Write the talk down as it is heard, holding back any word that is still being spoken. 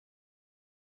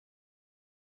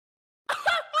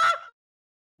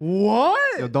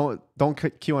What? Yo, don't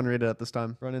Q unrated at this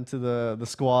time. Run into the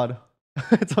squad.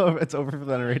 It's over for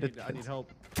the unrated. I need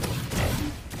help.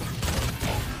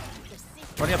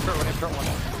 Running up front one.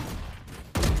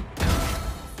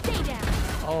 Stay down.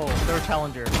 Oh, they're a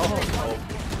challenger. Oh.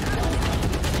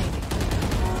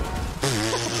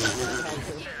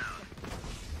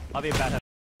 I'll be a bad head.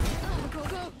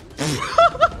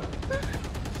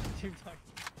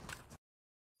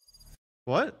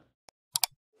 What?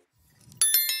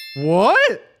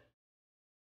 What?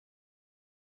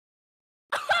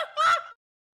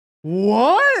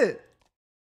 What?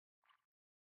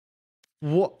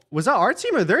 What? Was that our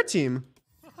team or their team?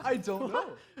 I don't know.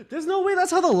 There's no way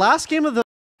that's how the last game of the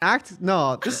act.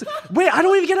 No, this. Wait, I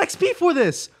don't even get XP for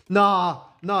this. Nah,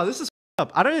 this is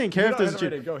up. I don't even care if there's.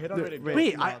 Go hit unrated.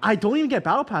 Wait, I don't even get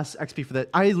battle pass XP for that.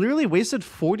 I literally wasted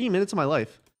 40 minutes of my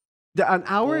life. An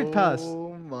hour had passed.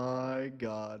 Oh my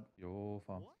god. Yo,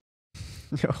 fam.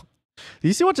 Yo, do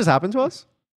you see what just happened to us?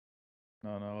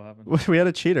 No, what happened? We had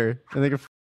a cheater and they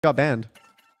got banned.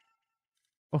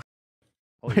 Oh,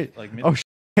 wait. Like mid,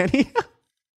 Kenny?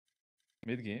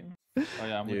 mid game? Oh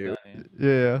yeah, I'm with Danny.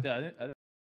 Yeah. Yeah, I didn't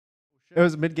It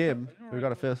was mid game. We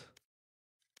got a fifth.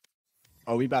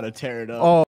 Oh, we about to tear it up.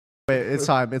 Oh, wait, it's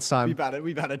time. It's time. We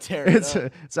about to tear it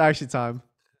up. It's actually time.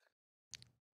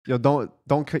 Yo, don't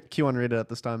Q unrated at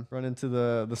this time. Run into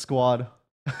the squad.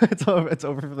 It's over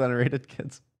for the unrated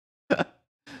kids.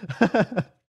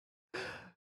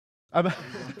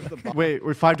 Wait,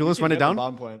 we're 5 duelists. Run it down.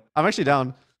 I'm actually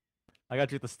down. I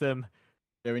got you with the stim.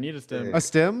 Yeah, we need a stim. A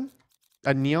stim,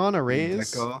 a neon, a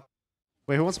raise.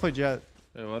 Wait, who wants to play jet?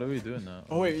 Hey, what are we doing now?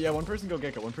 Oh wait, yeah, one person go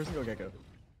gecko. One person go gecko. You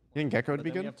think Gecko would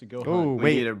be good? Oh,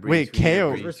 wait,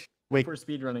 KO. Wait, for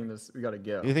speed running this, we gotta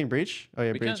go. You think breach? Oh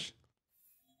yeah, We breach.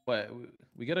 Wait,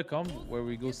 we gotta come where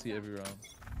we go see every round.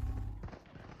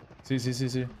 See.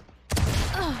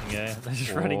 Yeah, they're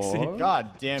just running C.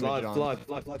 God damn it, John. Flood.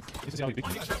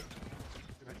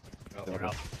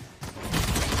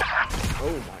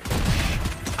 Oh my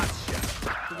god.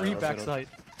 3 backside.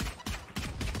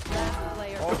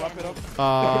 Oh,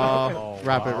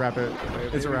 wrap it up. Wrap it.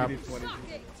 It's a wrap.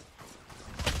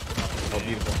 Oh,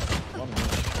 beautiful.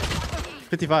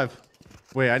 55.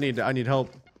 Wait, I need help.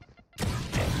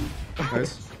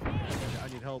 Nice. I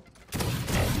need help.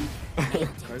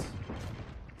 Nice.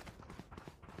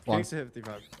 Thanks to hit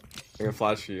 55. I'm gonna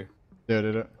flash for you. Yeah,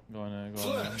 did it. Go on.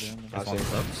 Flashing.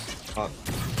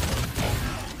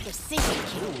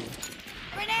 Precision.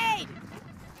 Grenade.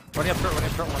 Running up front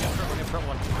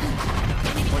one.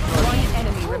 One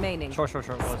enemy remaining. Short.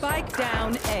 Spike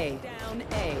down A.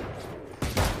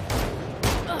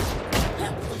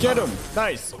 Get him!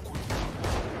 Nice!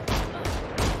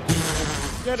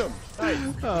 Get him!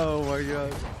 Nice! Oh my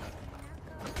god.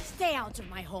 Stay out of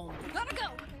my home. Gotta go.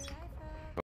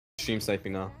 Stream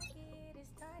sniping now.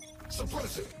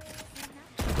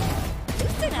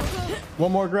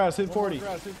 One more grass, hit 40.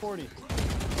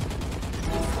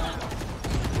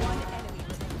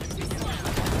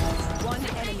 One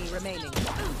enemy remaining.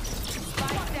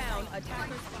 Spike down.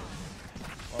 Attacker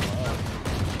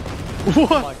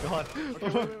What? Oh my god.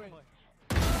 Wait.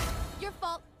 Your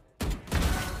fault.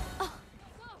 Come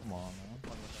on, man.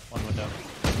 One window.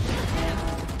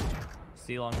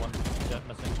 C long one. Jet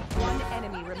missing. One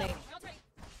enemy remaining.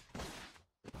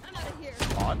 I'm out of here.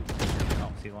 On. No,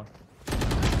 C long.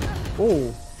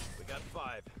 Oh. We got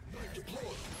 5.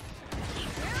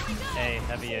 A,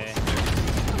 heavy A.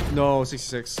 No,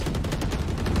 66.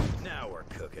 Now we're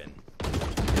cooking.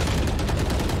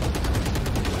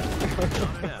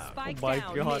 Spike Oh my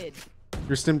down God. mid.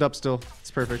 You're stimmed up still. It's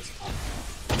perfect.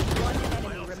 One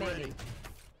enemy remaining.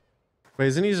 Wait,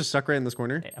 isn't he just stuck right in this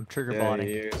corner? Hey, I'm trigger Yeah, botting.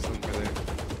 he is somewhere there.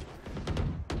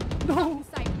 No.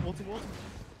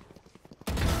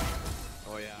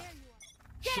 Oh yeah.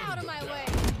 Get out of my way.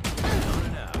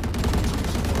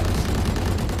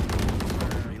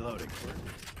 Reloading.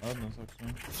 Oh, no,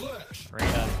 actually.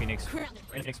 Reyna, Phoenix.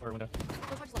 Phoenix for window.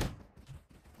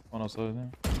 One outside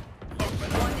there.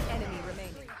 One enemy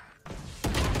remaining.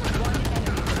 One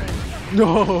enemy remaining.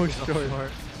 No, short.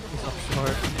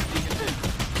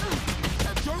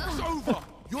 Joke's over.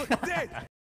 You're dead.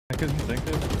 I couldn't think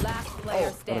of. Last player Wait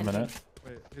a standing. minute.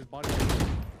 Wait, his body.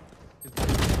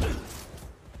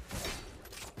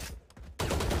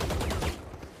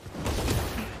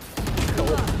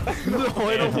 No,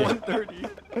 I don't 130.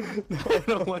 No, I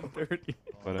don't 130.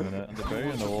 Wait a minute. And the berry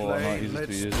and the wall are not easy to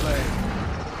use.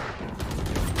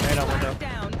 Reyna, window.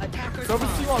 Down. Attacker Soba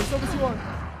spawn. C1.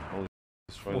 Holy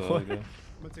destroy that again.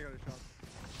 I'm gonna take out a shot.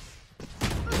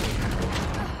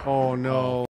 Oh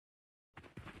no.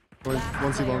 Last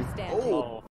One C player long. standing.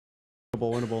 Oh.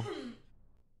 Winnable.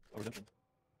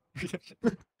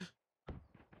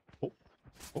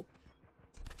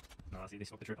 No, see, they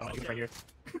smoked the trip. Oh, right here.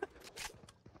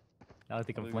 Now I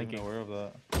think I'm flanking. Aware of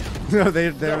that. No,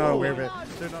 they're not aware of it.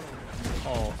 They're not.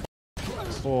 Oh,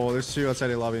 Oh, there's two outside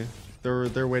the lobby.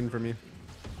 They're waiting for me.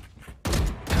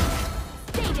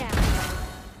 Stay down.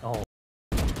 oh,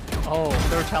 oh,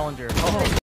 third challenger.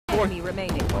 Oh, Enemy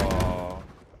remaining. Oh.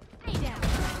 Stay down.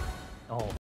 oh,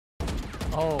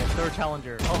 oh, third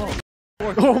challenger. Oh,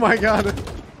 Oh my god.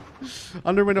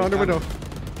 Under window, under window.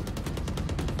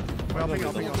 Helping.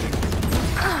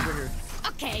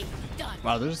 Okay, done.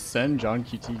 Wow, there's SEN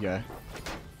Johnqt guy.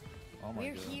 Oh my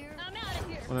We're god. here. I'm out of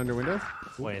here. One under window.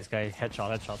 wait, this guy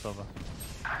headshot's over.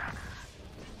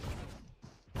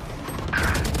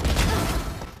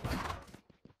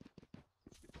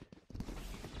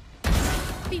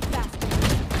 Be fast.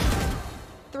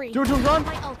 3. Dude, run.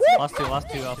 My ult. Last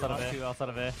two outside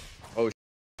of A.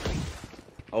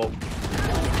 Oh.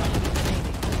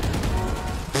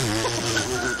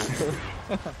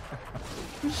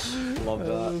 Love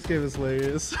that. This game is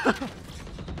hilarious.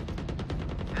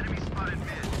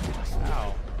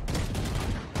 Ow.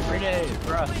 Grenade,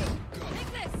 grass.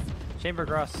 Take this. Chamber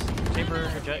grass.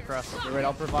 Chamber jet grass. Yeah, wait,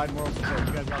 I'll provide moral support.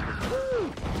 You guys got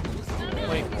this.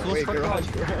 Wait, Wait, garage.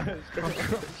 Gotta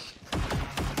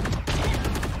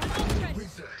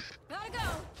go.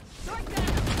 Short gun.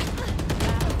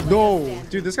 No,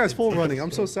 dude, this guy's full running.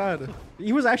 I'm so sad.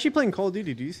 He was actually playing Call of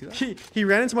Duty. Do you see that? He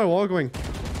ran into my wall going.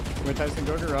 Wait, Tyson,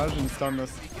 go garage and stun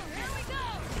this. Here we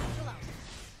go.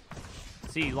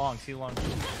 C long.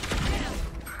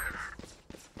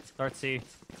 Start C.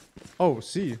 Oh,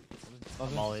 see.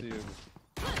 Molly. See you.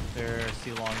 They're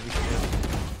C long.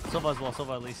 Silva as well.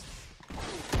 Silva at least.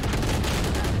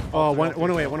 Oh, one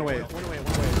away. One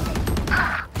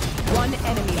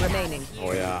enemy remaining.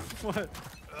 Oh yeah. Okay.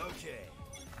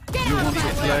 Get out of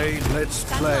my way. Let's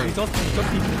play.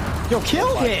 Yo,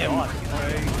 kill him!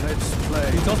 Let's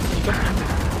play. Yo,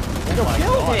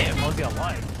 kill him! How's he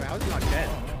alive? How's he not dead?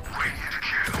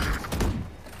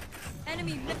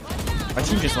 Enemy. My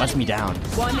team just lets me down.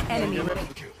 One enemy remaining.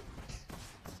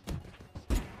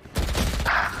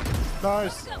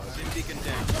 Nice. Beacon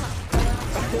down.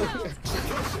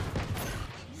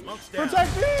 Smoke's down.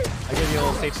 Protect me! I give you a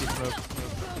little safety smoke.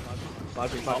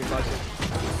 Flashing. Watch out.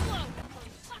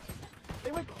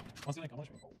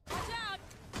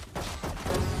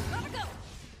 Gotta go.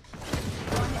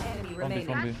 One enemy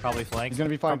remaining. Probably flank. He's gonna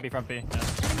be fine. Front B. Yeah.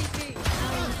 Enemy B.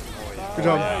 Good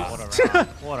job. Yeah,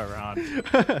 what a round.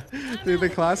 Dude, the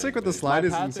classic with the slide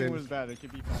is My insane. pathing was bad. It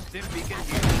could be fine. Dim beacon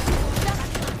here.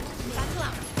 Battle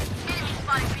out.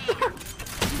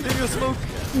 Give you a smoke.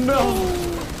 No.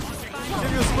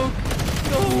 Give you a smoke.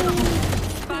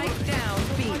 Spike down.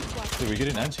 B. Dude, we're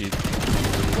getting anti.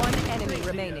 One enemy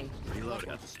remaining. Reloading.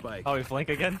 Got the spike. Oh, we flank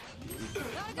again?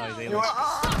 Oh, he's alien.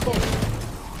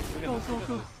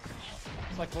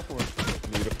 It's like go for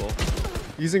it. Beautiful.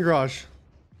 Using garage.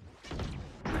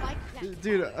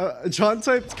 Dude, John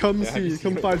typed come Yeah, I C, can see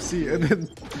come it. 5C, and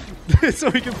then so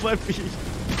we can flip B.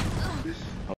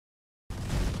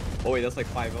 Oh wait, that's like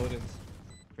 5 Odins.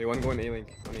 Wait, one going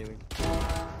A-Link. One A-Link.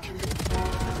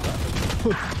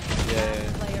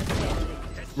 Yeah. Player standing.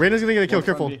 Reyna's gonna get a kill, One front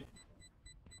careful. B.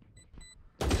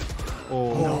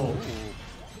 Oh. No.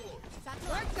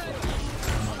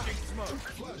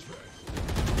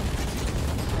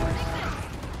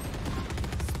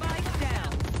 Spike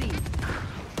down. C.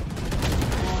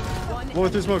 One Blow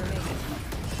it through smoke.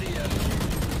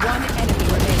 One enemy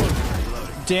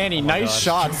remaining. Danny, nice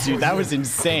shots, dude. That was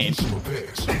insane.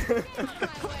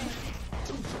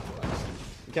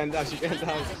 You can't dash, you can't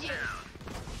dash.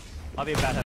 I'll be a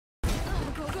bad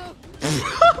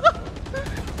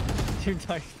Team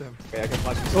touched him. Wait, I can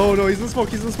flash you. Oh no, he's in smoke,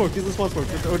 he's in smoke, he's in spawn smoke.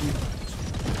 With Odin.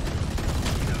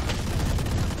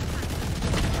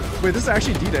 Wait, this is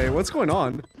actually D-Day. What's going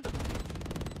on?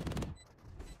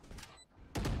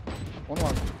 One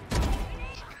more.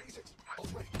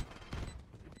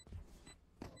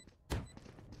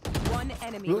 One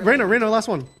enemy Reyna, last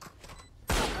one.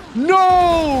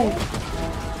 No!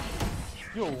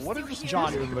 Yo, what is this,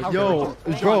 John? How Yo,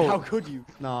 could you? bro. John, how could you?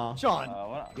 Nah. John.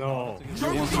 No.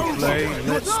 Play.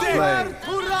 Let's play. Bad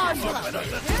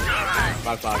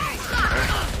flash.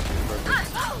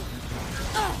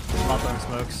 Pop them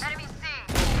smokes.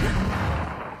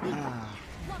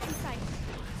 Lock in sight.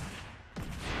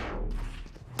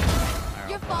 Alright,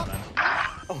 Your I'll fault.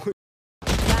 pop them.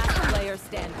 Last player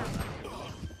standing.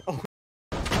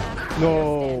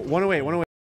 No. One away.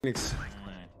 Phoenix.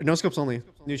 No scopes only.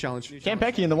 New challenge.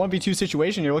 Kanpeki, in the 1v2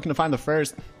 situation, you're looking to find the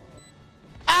first.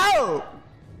 Ow!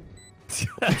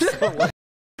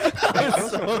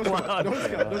 god.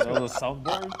 That was a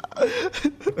soundboard.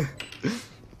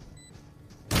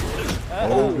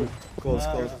 Oh, close,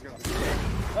 close.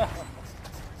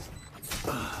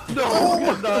 No,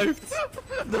 get knifed.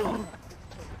 No.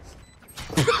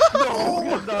 No,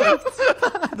 get knifed.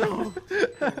 No.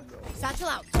 Satchel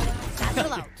out.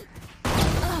 Satchel out.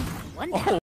 One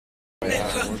down.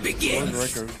 One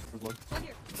record.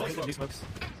 These smokes.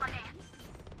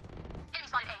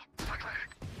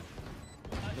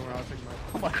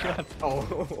 Oh my god.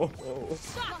 Oh.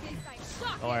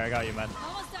 Don't worry, I got you, man.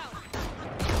 Almost out.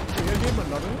 Can you give him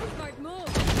another one? Smart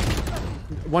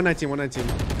move. 119,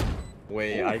 119.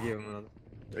 Wait, I gave him another.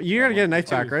 You're gonna get a knife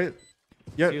back, right?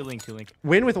 Yeah. Two link.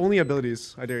 Win with only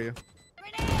abilities. I dare you.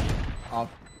 Off.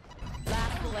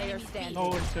 Last player standing.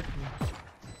 Oh, it took me.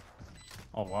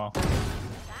 Oh wow.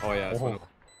 Oh yeah, it's one.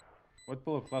 What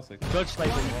pillow classic? Judge snipe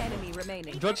One him. enemy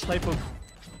remaining. Judge snipe him.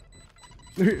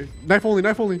 Knife only,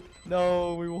 knife only.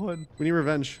 No, we won. We need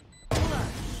revenge.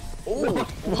 Oh,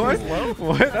 What?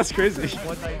 What? That's crazy.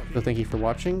 One night. So thank you for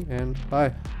watching and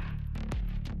bye.